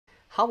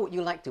How would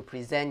you like to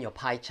present your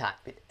pie chart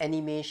with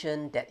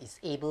animation that is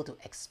able to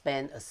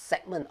expand a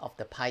segment of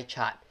the pie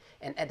chart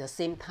and at the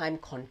same time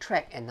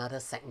contract another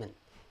segment,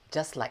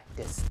 just like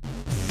this?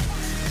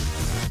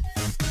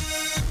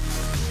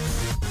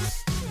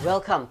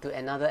 Welcome to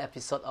another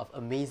episode of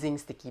Amazing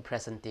Sticky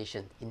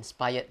Presentation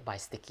inspired by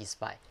Sticky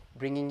Spy,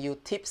 bringing you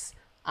tips,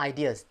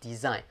 ideas,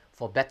 design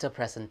for better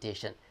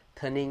presentation,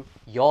 turning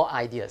your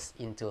ideas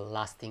into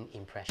lasting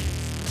impressions.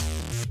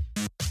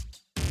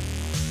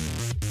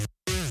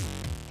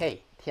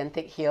 Hey, Tian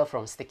Teck here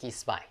from Sticky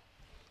Spy.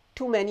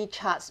 Too many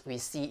charts we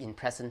see in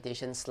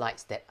presentation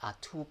slides that are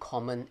too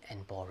common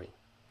and boring.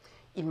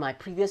 In my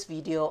previous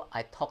video,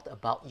 I talked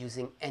about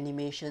using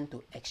animation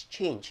to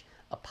exchange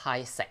a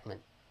pie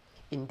segment.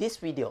 In this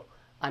video,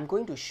 I'm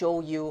going to show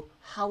you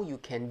how you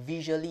can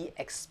visually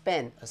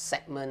expand a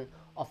segment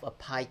of a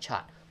pie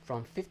chart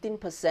from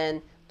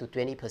 15% to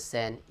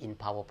 20% in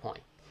PowerPoint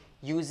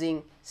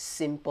using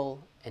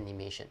simple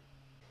animation.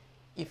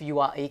 If you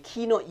are a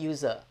Keynote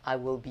user, I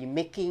will be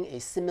making a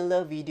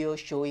similar video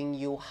showing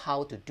you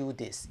how to do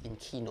this in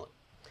Keynote.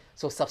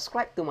 So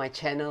subscribe to my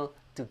channel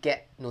to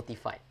get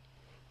notified.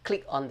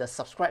 Click on the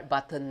subscribe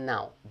button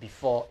now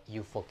before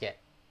you forget.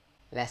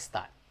 Let's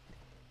start.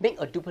 Make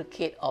a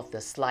duplicate of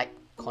the slide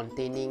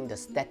containing the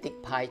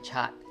static pie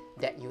chart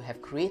that you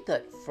have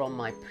created from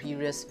my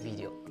previous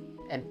video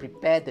and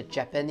prepare the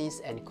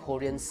Japanese and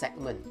Korean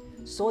segment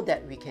so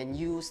that we can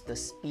use the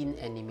spin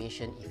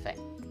animation effect.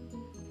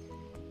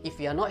 If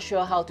you are not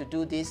sure how to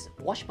do this,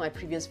 watch my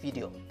previous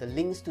video. The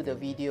links to the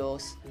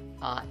videos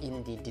are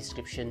in the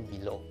description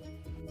below.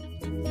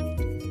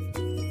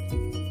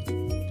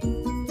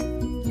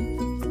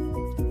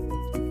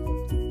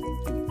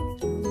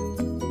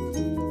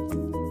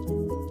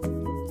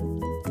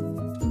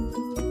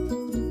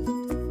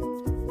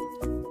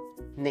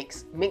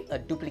 Next, make a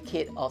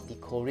duplicate of the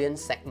Korean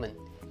segment.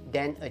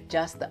 Then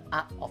adjust the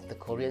arc of the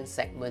Korean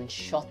segment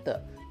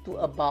shorter to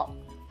about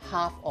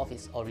half of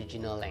its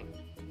original length.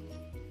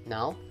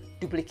 Now,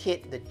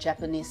 duplicate the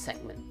Japanese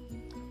segment.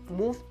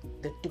 Move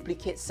the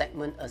duplicate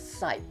segment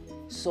aside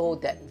so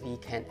that we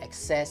can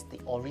access the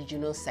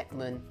original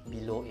segment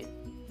below it.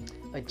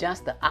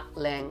 Adjust the arc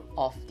length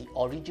of the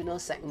original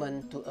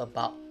segment to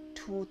about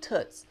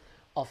 2/3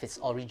 of its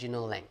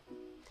original length.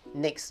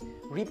 Next,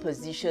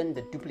 reposition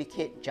the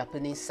duplicate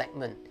Japanese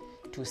segment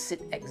to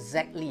sit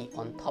exactly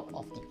on top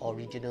of the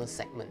original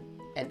segment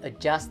and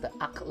adjust the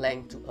arc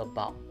length to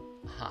about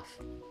half.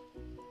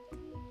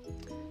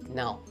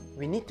 Now,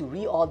 we need to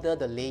reorder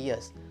the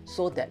layers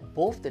so that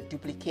both the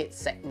duplicate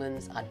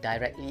segments are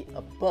directly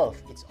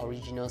above its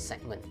original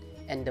segment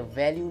and the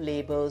value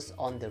labels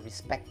on the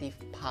respective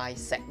pie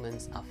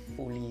segments are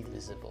fully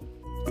visible.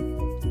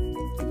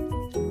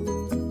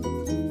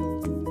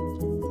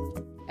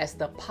 As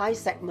the pie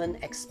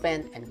segment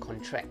expand and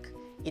contract,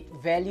 its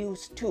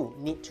values too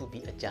need to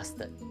be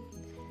adjusted.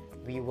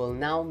 We will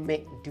now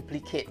make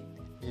duplicate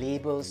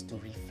labels to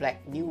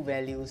reflect new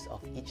values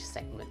of each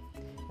segment,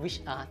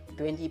 which are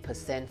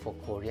 20% for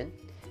Korean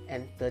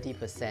and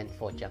 30%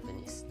 for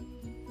Japanese.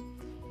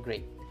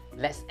 Great,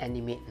 let's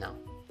animate now.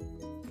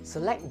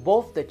 Select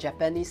both the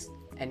Japanese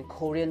and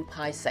Korean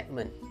pie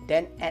segment,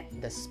 then add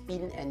the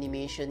spin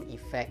animation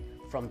effect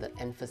from the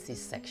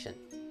emphasis section.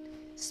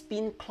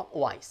 Spin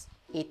clockwise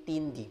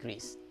 18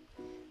 degrees.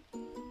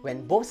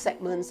 When both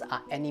segments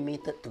are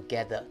animated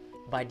together,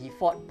 by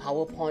default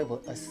PowerPoint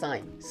will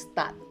assign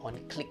Start on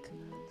Click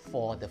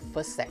for the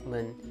first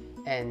segment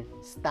and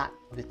Start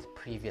with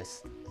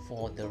Previous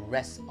for the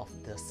rest of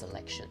the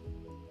selection.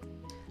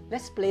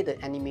 Let's play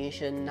the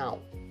animation now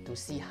to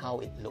see how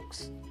it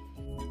looks.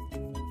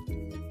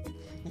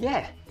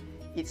 Yeah,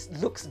 it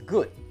looks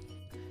good.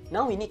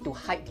 Now we need to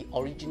hide the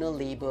original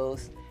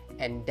labels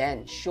and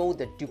then show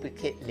the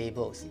duplicate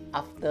labels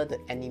after the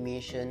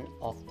animation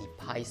of the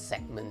pie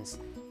segments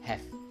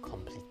have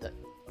completed.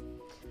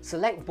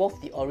 Select both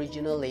the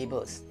original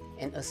labels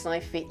and assign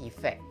Fade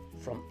Effect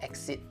from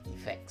Exit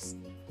Effects.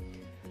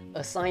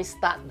 Assign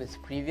Start with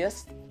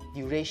Previous,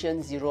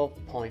 duration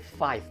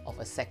 0.5 of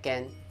a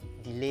second,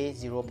 delay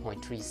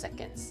 0.3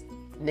 seconds.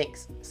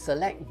 Next,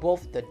 select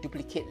both the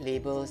duplicate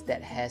labels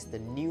that has the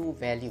new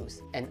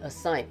values and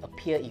assign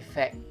Appear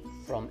Effect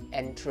from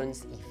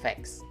Entrance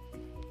Effects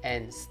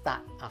and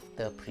Start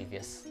after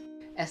Previous.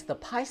 As the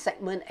pie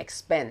segment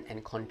expand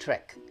and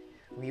contract,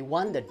 we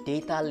want the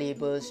data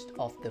labels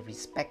of the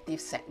respective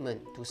segment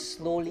to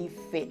slowly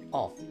fade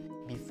off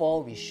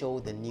before we show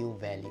the new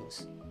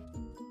values.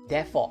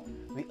 Therefore,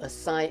 we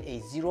assign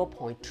a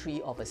 0.3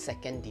 of a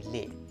second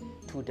delay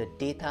to the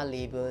data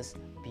labels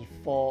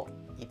before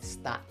it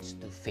starts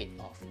to fade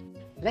off.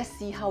 Let's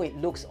see how it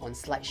looks on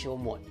slideshow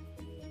mode.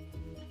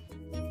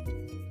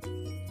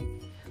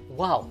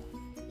 Wow,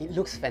 it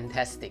looks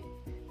fantastic.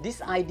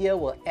 This idea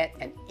will add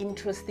an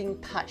interesting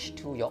touch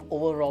to your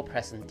overall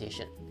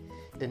presentation.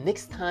 The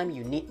next time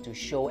you need to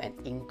show an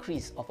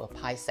increase of a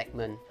pie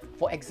segment,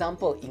 for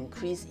example,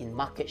 increase in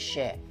market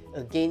share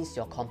against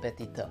your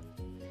competitor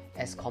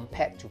as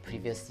compared to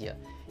previous year,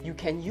 you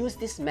can use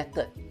this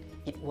method.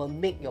 It will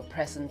make your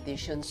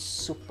presentation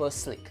super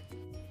slick.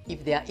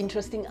 If there are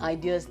interesting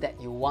ideas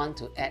that you want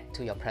to add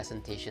to your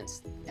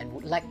presentations and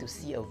would like to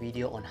see a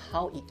video on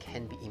how it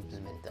can be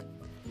implemented,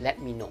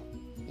 let me know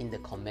in the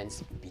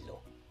comments below.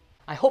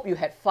 I hope you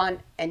had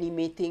fun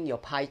animating your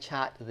pie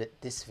chart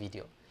with this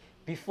video.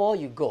 Before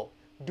you go,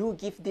 do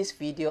give this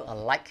video a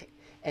like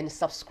and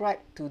subscribe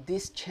to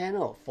this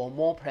channel for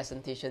more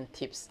presentation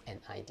tips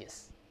and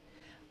ideas.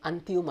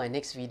 Until my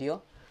next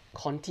video,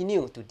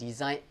 continue to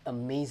design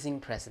amazing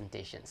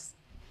presentations.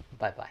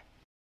 Bye-bye.